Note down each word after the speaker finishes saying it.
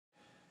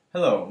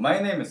Hello, my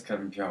name is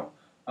Kevin Pyo.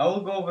 I will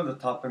go over the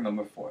topic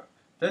number 4.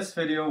 This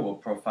video will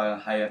profile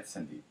Hayat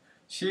Sindi.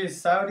 She is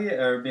Saudi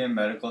Arabian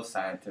medical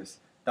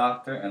scientist,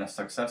 doctor, and a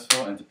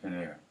successful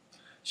entrepreneur.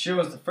 She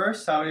was the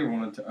first Saudi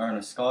woman to earn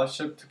a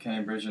scholarship to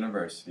Cambridge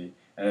University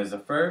and is the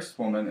first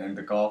woman in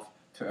the Gulf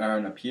to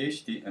earn a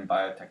PhD in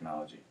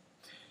biotechnology.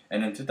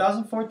 And in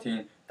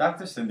 2014,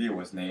 Dr. Sindi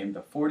was named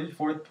the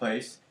 44th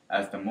place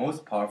as the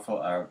most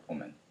powerful Arab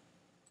woman.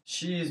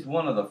 She is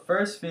one of the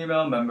first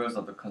female members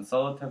of the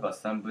Consultative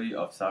Assembly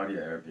of Saudi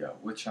Arabia,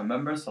 which are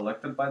members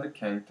selected by the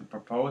king to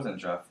propose and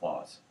draft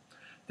laws.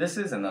 This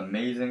is an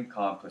amazing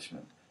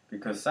accomplishment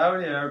because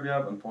Saudi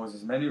Arabia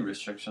imposes many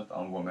restrictions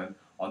on women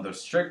under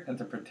strict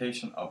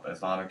interpretation of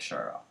Islamic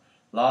Sharia,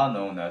 law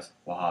known as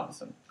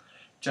Wahhabism.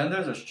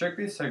 Genders are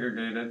strictly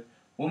segregated,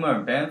 women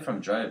are banned from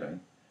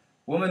driving,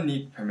 women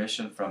need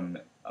permission from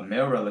a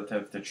male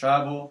relative to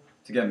travel,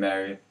 to get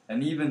married,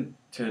 and even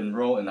to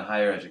enroll in a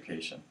higher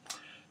education.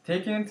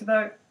 Taking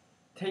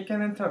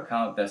into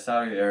account that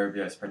Saudi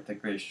Arabia is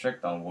particularly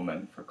strict on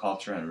women for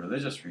cultural and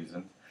religious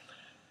reasons,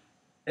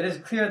 it is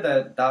clear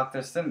that Dr.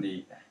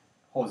 Sindi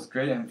holds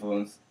great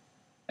influence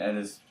and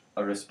is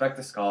a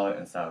respected scholar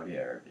in Saudi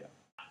Arabia.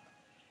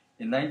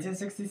 In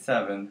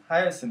 1967,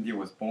 Hayat Sindi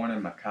was born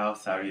in Macau,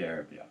 Saudi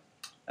Arabia.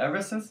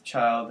 Ever since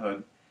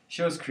childhood,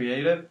 she was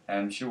creative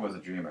and she was a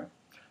dreamer.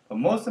 But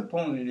most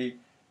importantly,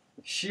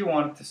 she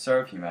wanted to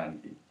serve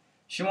humanity.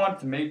 She wanted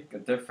to make a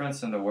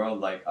difference in the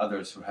world like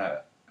others who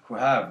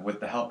have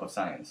with the help of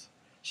science.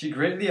 She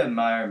greatly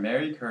admired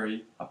Marie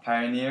Curie, a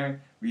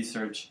pioneer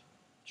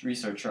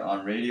researcher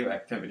on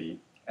radioactivity,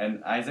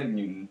 and Isaac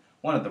Newton,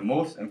 one of the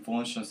most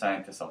influential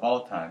scientists of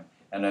all time,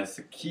 and as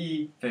a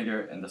key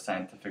figure in the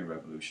scientific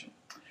revolution.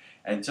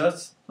 And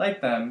just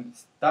like them,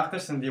 Dr.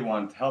 Sindi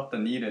wanted to help the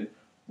needed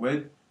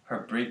with her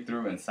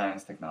breakthrough in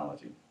science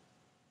technology.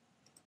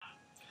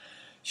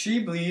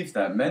 She believes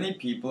that many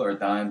people are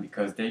dying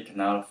because they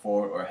cannot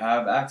afford or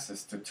have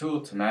access to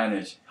tools to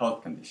manage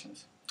health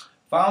conditions.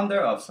 Founder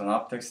of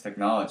Synoptics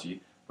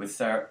Technology with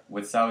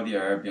Saudi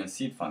Arabian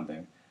seed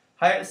funding,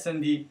 Hayat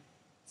Sindi's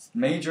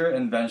major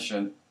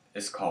invention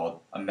is called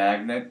a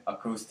magnet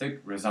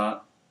acoustic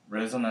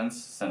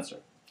resonance sensor,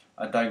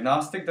 a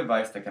diagnostic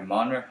device that can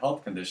monitor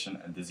health conditions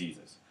and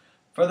diseases.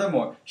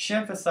 Furthermore, she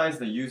emphasized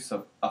the use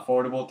of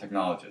affordable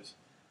technologies.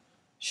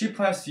 She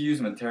plans to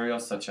use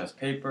materials such as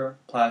paper,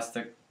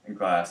 plastic, and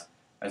glass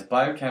as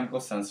biochemical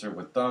sensor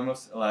with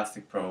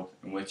thermoelastic probe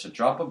in which a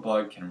drop of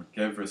blood can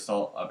give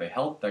result of a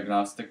health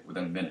diagnostic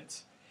within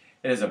minutes.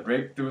 It is a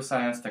breakthrough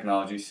science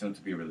technology soon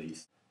to be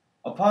released.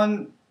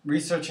 Upon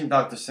researching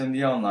Dr.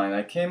 Sindi online,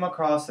 I came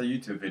across a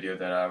YouTube video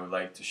that I would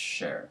like to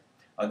share.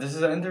 This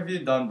is an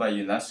interview done by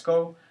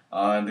UNESCO,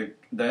 and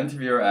the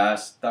interviewer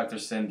asked Dr.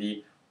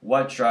 Sindi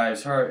what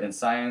drives her in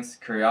science,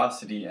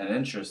 curiosity, and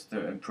interest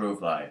to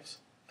improve lives.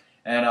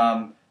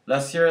 And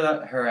let's hear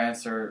her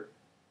answer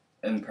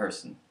in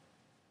person.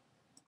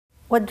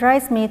 What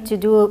drives me to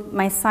do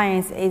my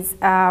science is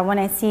when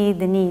I see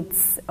the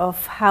needs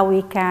of how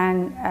we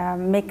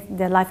can make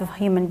the life of a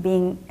human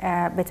being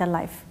a better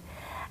life.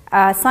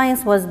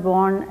 Science was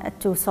born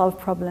to solve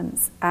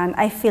problems, and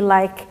I feel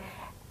like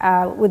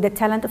with the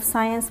talent of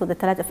science, with the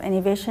talent of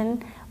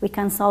innovation, we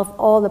can solve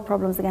all the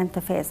problems again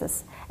to face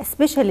us,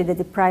 especially the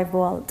deprived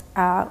world.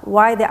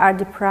 Why they are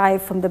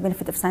deprived from the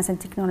benefit of science and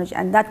technology,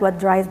 and that's what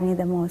drives me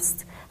the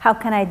most. How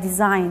can I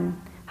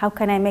design, how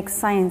can I make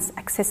science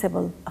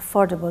accessible,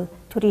 affordable,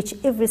 to reach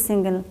every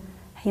single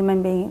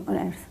human being on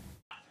earth?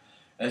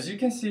 As you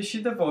can see,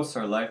 she devotes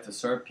her life to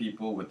serve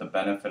people with the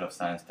benefit of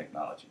science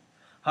technology.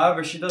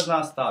 However, she does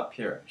not stop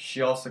here.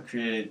 She also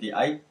created the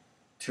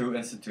I2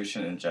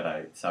 institution in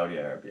Jeddah, Saudi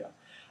Arabia.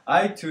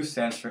 I2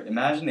 stands for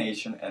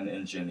Imagination and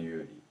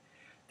Ingenuity.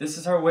 This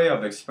is her way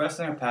of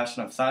expressing her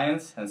passion of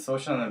science and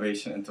social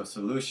innovation into a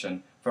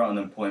solution for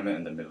unemployment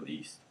in the Middle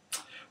East.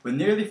 With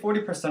nearly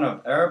 40%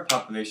 of Arab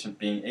population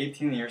being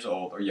 18 years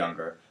old or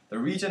younger, the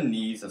region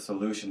needs a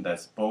solution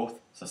that's both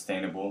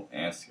sustainable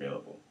and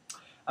scalable.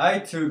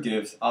 I2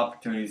 gives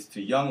opportunities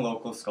to young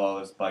local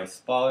scholars by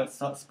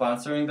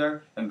sponsoring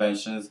their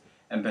inventions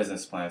and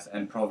business plans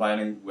and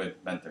providing with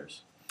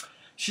mentors.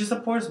 She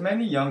supports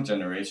many young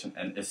generation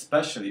and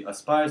especially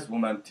aspires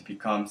women to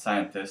become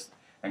scientists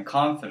and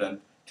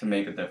confident to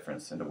make a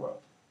difference in the world.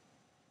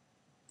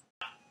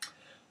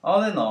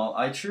 All in all,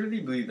 I truly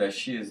believe that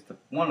she is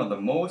one of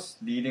the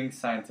most leading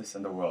scientists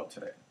in the world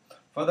today.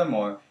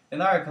 Furthermore,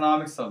 in our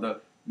economics of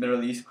the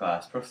Middle East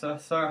class,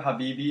 Professor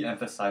Habibi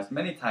emphasized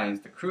many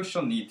times the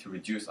crucial need to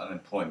reduce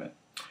unemployment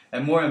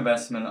and more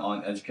investment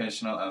on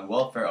educational and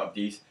welfare of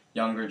these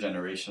younger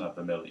generation of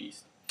the Middle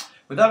East.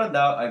 Without a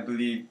doubt, I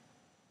believe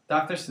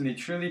Dr. Sindi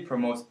truly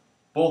promotes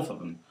both of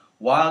them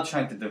while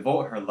trying to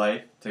devote her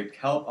life to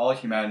help all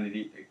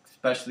humanity,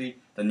 especially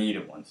the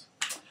needed ones.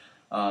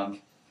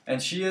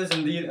 And she is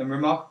indeed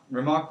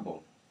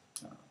remarkable.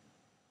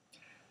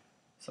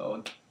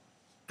 So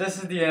this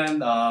is the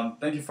end.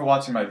 Thank you for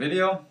watching my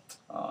video.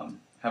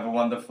 Have a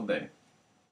wonderful day.